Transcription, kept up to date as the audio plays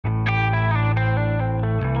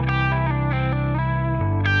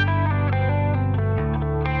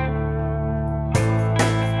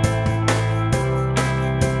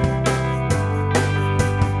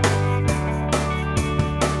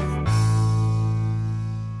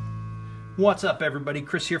What's up everybody,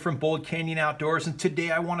 Chris here from Bold Canyon Outdoors, and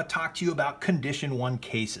today I want to talk to you about Condition1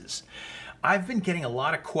 cases. I've been getting a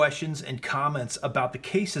lot of questions and comments about the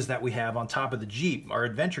cases that we have on top of the Jeep, our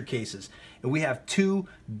adventure cases. And we have two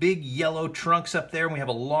big yellow trunks up there, and we have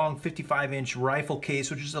a long 55-inch rifle case,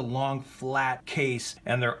 which is a long flat case,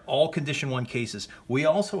 and they're all Condition1 cases. We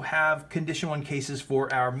also have Condition1 cases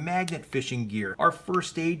for our magnet fishing gear, our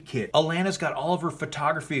first aid kit. Alana's got all of her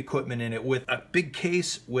photography equipment in it with a big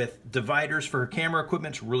case with dividers for her camera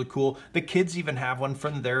equipment. It's really cool. The kids even have one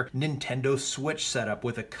from their Nintendo Switch setup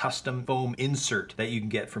with a custom foam insert that you can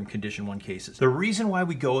get from Condition1 cases. The reason why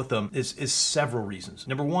we go with them is several reasons.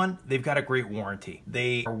 Number one, they've got a great warranty.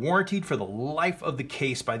 They are warranted for the life of the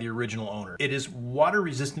case by the original owner. It is water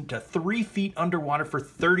resistant to 3 feet underwater for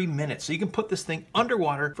 30 minutes. So you can put this thing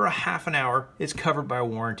underwater for a half an hour. It's covered by a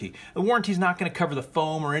warranty. The warranty is not going to cover the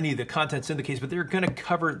foam or any of the contents in the case, but they're going to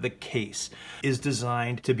cover the case. It is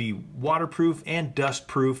designed to be waterproof and dust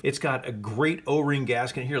proof. It's got a great O-ring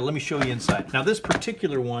gasket. Here, let me show you inside. Now this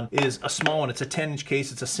particular one is a small one. It's a 10-inch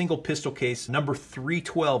case. It's a single pistol case, number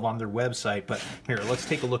 312 on their website. But here, let's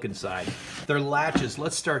take a look inside. Their latches,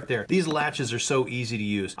 let's start there. These latches are so easy to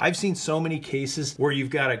use. I've seen so many cases where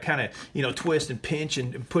you've got to kind of, twist and pinch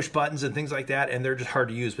and push buttons and things like that, and they're just hard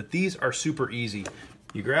to use. But these are super easy.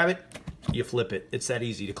 You grab it, you flip it. It's that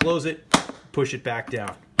easy. To close it, push it back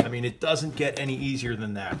down. I mean, it doesn't get any easier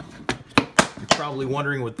than that. You're probably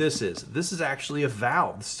wondering what this is. This is actually a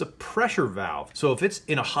valve. This is a pressure valve. So if it's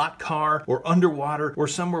in a hot car or underwater or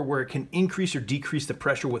somewhere where it can increase or decrease the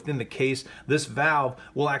pressure within the case, this valve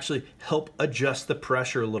will actually help adjust the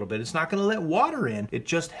pressure a little bit. It's not going to let water in. It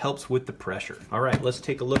just helps with the pressure. All right, let's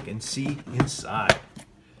take a look and see inside.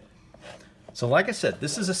 So like I said,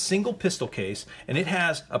 this is a single pistol case, and it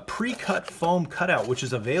has a pre-cut foam cutout, which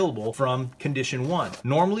is available from Condition1.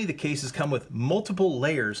 Normally, the cases come with multiple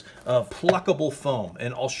layers of pluckable foam,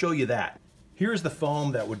 and I'll show you that. Here's the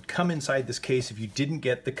foam that would come inside this case if you didn't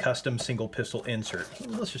get the custom single pistol insert.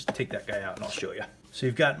 Let's just take that guy out and I'll show you. So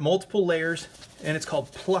you've got multiple layers, and it's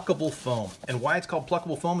called pluckable foam. And why it's called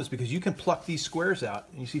pluckable foam is because you can pluck these squares out.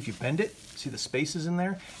 And you see if you bend it, see the spaces in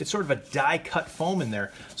there? It's sort of a die-cut foam in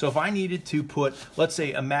there. So if I needed to put, let's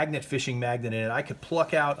say, a magnet fishing magnet in it, I could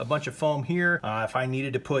pluck out a bunch of foam here. If I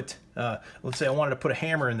needed to put, let's say I wanted to put a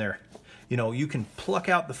hammer in there, you can pluck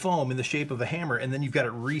out the foam in the shape of a hammer, and then you've got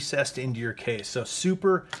it recessed into your case. So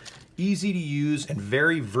super easy to use and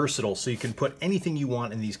very versatile. So you can put anything you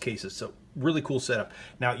want in these cases. So really cool setup.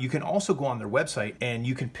 Now you can also go on their website and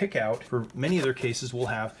you can pick out, for many of their cases, we'll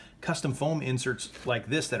have custom foam inserts like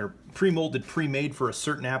this that are pre-molded, pre-made for a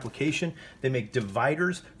certain application. They make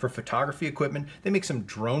dividers for photography equipment. They make some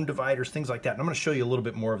drone dividers, things like that. And I'm going to show you a little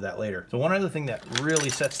bit more of that later. So one other thing that really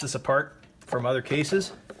sets this apart from other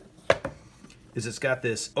cases is it's got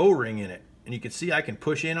this O-ring in it. And you can see I can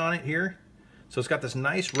push in on it here. So it's got this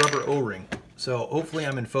nice rubber O-ring. So hopefully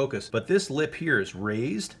I'm in focus. But this lip here is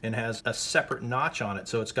raised and has a separate notch on it.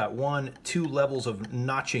 So it's got 2 levels of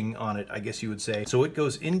notching on it, I guess you would say. So it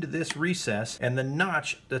goes into this recess, and the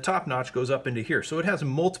notch, the top notch, goes up into here. So it has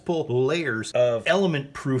multiple layers of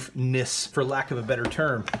element proofness, for lack of a better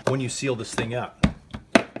term, when you seal this thing up.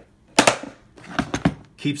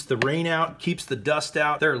 Keeps the rain out, keeps the dust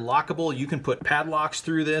out. They're lockable. You can put padlocks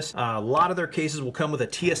through this. A lot of their cases will come with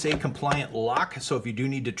a TSA compliant lock. So if you do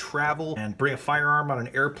need to travel and bring a firearm on an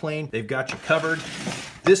airplane, they've got you covered.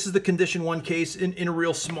 This is the Condition1 case in a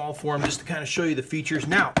real small form, just to kind of show you the features.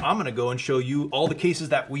 Now, I'm gonna go and show you all the cases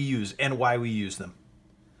that we use and why we use them.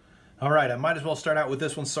 All right, I might as well start out with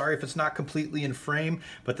this one. Sorry if it's not completely in frame,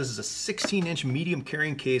 but this is a 16-inch medium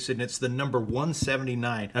carrying case, and it's the number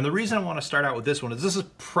 179. And the reason I want to start out with this one is this is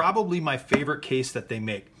probably my favorite case that they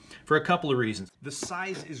make for a couple of reasons. The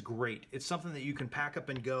size is great. It's something that you can pack up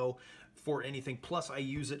and go for anything. Plus, I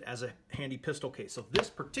use it as a handy pistol case. So this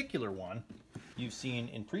particular one you've seen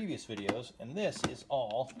in previous videos, and this is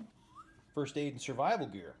all first aid and survival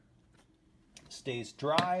gear. Stays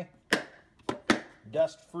dry,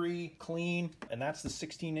 dust-free, clean, and that's the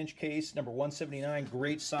 16-inch case, number 179,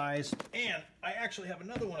 great size. And I actually have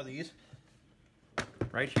another one of these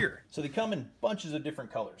right here. So they come in bunches of different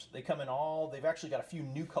colors. They come in they've actually got a few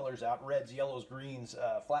new colors out: reds, yellows, greens,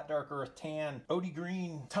 flat dark earth, tan, OD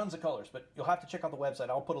green, tons of colors. But you'll have to check out the website.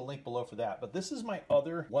 I'll put a link below for that. But this is my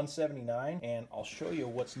other 179, and I'll show you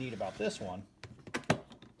what's neat about this one.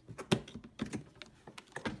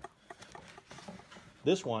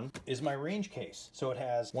 This one is my range case. So it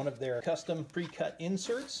has one of their custom pre-cut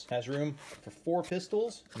inserts, has room for 4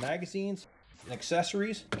 pistols, magazines, and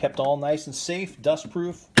accessories, kept all nice and safe, dust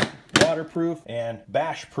proof, waterproof and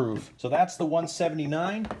bash proof. So that's the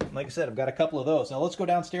 179. Like I said, I've got a couple of those. Now let's go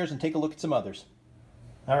downstairs and take a look at some others.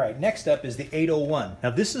 All right, next up is the 801.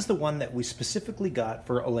 Now this is the one that we specifically got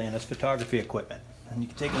for Alana's photography equipment. And you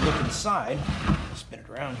can take a look inside. Spin it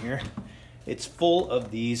around here. It's full of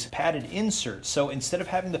these padded inserts. So instead of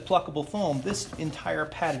having the pluckable foam, this entire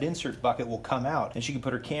padded insert bucket will come out, and she can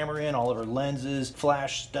put her camera in, all of her lenses,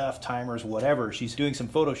 flash stuff, timers, whatever. She's doing some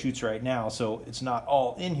photo shoots right now, so it's not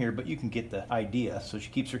all in here, but you can get the idea. So she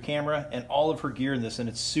keeps her camera and all of her gear in this, and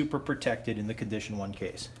it's super protected in the Condition1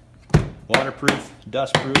 case. Waterproof,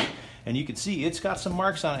 dustproof. And you can see it's got some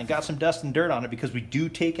marks on it and got some dust and dirt on it because we do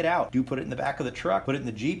take it out. Do put it in the back of the truck, put it in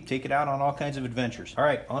the Jeep, take it out on all kinds of adventures. All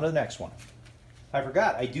right, on to the next one. I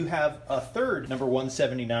forgot, I do have a third number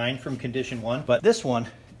 179 from Condition1, but this one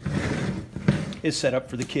is set up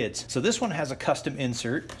for the kids. So this one has a custom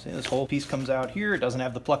insert. See, this whole piece comes out here. It doesn't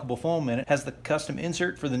have the pluckable foam in it. It has the custom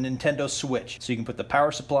insert for the Nintendo Switch. So you can put the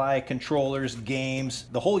power supply, controllers, games,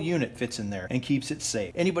 the whole unit fits in there and keeps it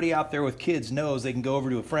safe. Anybody out there with kids knows they can go over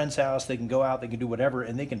to a friend's house, they can go out, they can do whatever,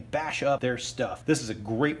 and they can bash up their stuff. This is a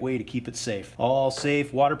great way to keep it safe. All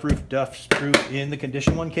safe, waterproof, dustproof in the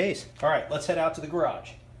Condition1 case. All right, let's head out to the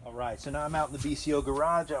garage. All right, so now I'm out in the BCO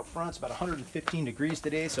garage out front. It's about 115 degrees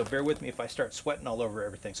today, so bear with me if I start sweating all over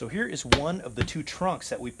everything. So here is one of the two trunks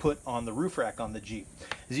that we put on the roof rack on the Jeep.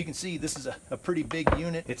 As you can see, this is a pretty big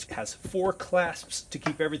unit. It has 4 clasps to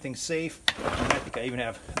keep everything safe. And I think I even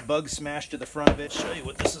have bugs smashed to the front of it. Show you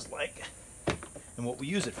what this is like and what we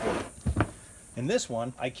use it for. In this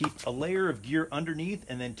one, I keep a layer of gear underneath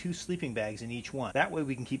and then 2 sleeping bags in each one. That way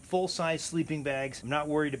we can keep full-size sleeping bags. I'm not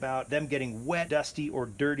worried about them getting wet, dusty, or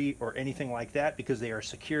dirty, or anything like that because they are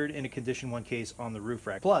secured in a Condition1 case on the roof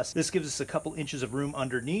rack. Plus, this gives us a couple inches of room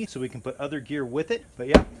underneath so we can put other gear with it. But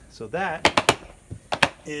yeah, so that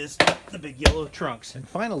is the big yellow trunks. And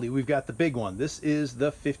finally, we've got the big one. This is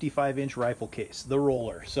the 55-inch rifle case, the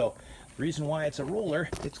roller. So the reason why it's a roller,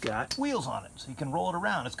 it's got wheels on it, so you can roll it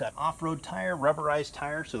around. It's got off-road tire, rubberized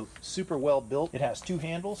tire, so super well built. It has 2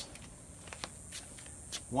 handles,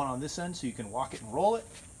 one on this end so you can walk it and roll it,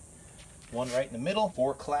 one right in the middle,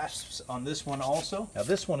 4 clasps on this one also. Now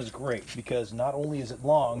this one is great because not only is it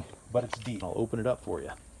long, but it's deep. I'll open it up for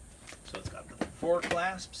you. So it's got the 4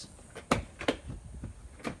 clasps.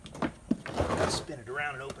 Spin it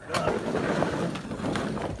around and open it up.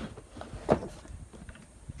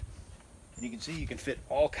 And you can see you can fit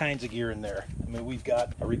all kinds of gear in there. I mean, we've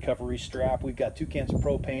got a recovery strap, we've got 2 cans of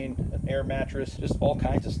propane, an air mattress, just all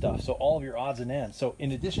kinds of stuff. So all of your odds and ends. So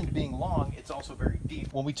in addition to being long, it's also very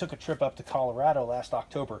deep. When we took a trip up to Colorado last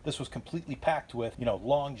October, this was completely packed with, you know,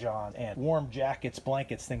 long johns and warm jackets,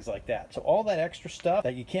 blankets, things like that. So all that extra stuff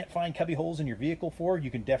that you can't find cubby holes in your vehicle for, you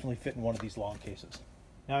can definitely fit in one of these long cases.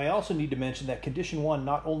 Now I also need to mention that Condition1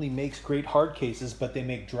 not only makes great hard cases, but they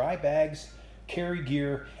make dry bags, carry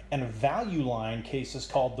gear, and a value line cases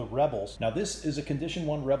called the Rebels. Now this is a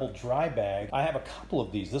Condition1 Rebel dry bag. I have a couple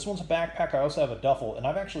of these. This one's a backpack. I also have a duffel, and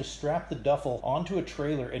I've actually strapped the duffel onto a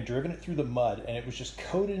trailer and driven it through the mud, and it was just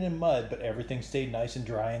coated in mud, but everything stayed nice and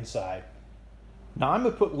dry inside. Now I'm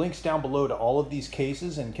going to put links down below to all of these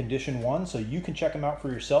cases in Condition1 so you can check them out for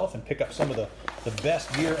yourself and pick up some of the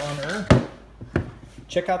best gear on earth.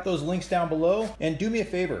 Check out those links down below, and do me a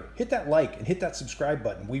favor, hit that like and hit that subscribe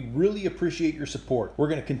button. We really appreciate your support. We're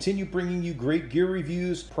going to continue bringing you great gear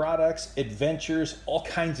reviews, products, adventures, all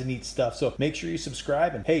kinds of neat stuff. So make sure you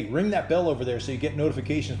subscribe, and hey, ring that bell over there so you get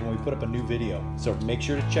notifications when we put up a new video. So make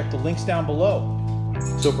sure to check the links down below.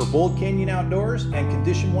 So for Bold Canyon Outdoors and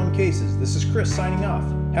Condition1 Cases, this is Chris signing off.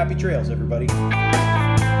 Happy trails, everybody.